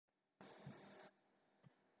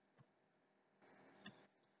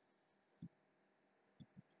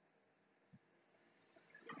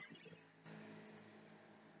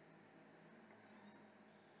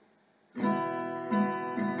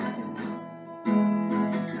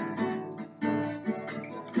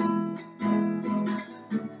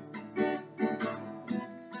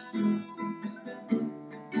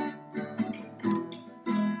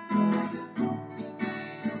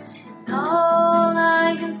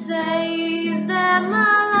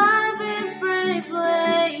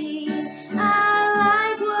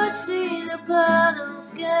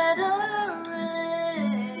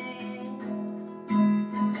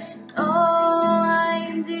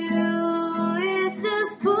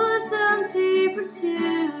just pour some tea for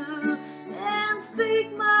two and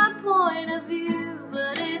speak my point of view,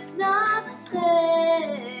 but it's not safe.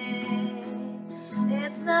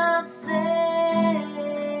 It's not safe.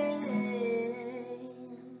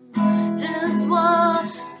 Just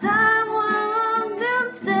want someone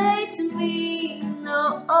to say to me,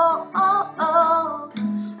 no, I'll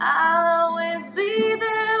always be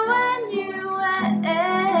there when you wait.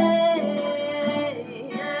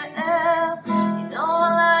 You know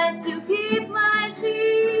I like to keep my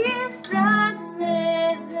cheese dry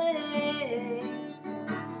today,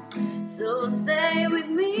 so stay with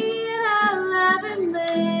me and I'll love it,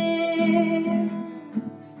 man.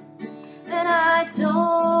 And I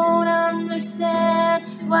don't understand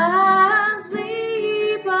why I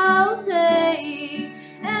sleep all day,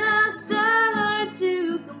 and I start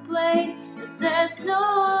to complain that there's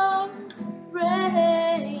no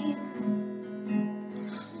rain.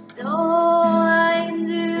 All I can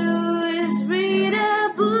do is read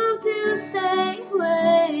a book to stay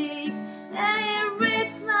awake, and it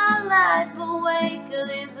rips my life away, 'cause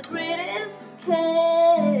it's a great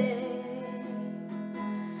escape.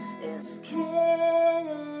 Escape,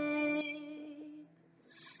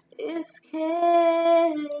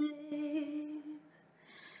 escape,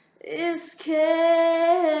 escape.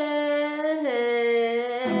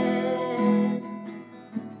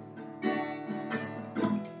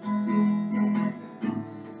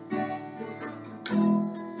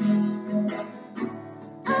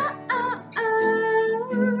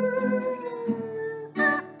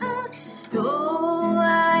 All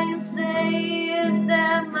I can say is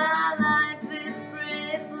that my life is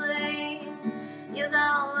pretty plain. You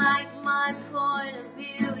don't like my point of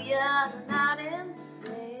view, you're not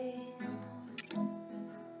insane.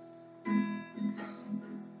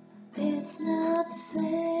 It's not safe.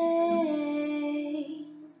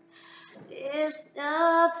 It's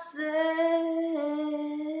not safe.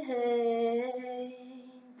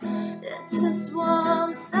 I just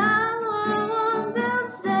want someone to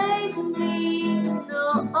say to me,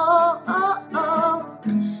 no,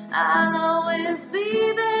 I'll always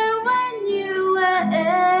be there when you wake.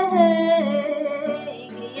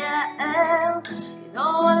 Yeah, you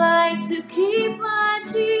know I like to keep my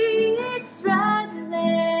cheeks dry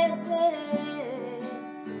today,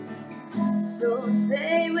 so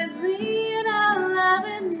stay with me.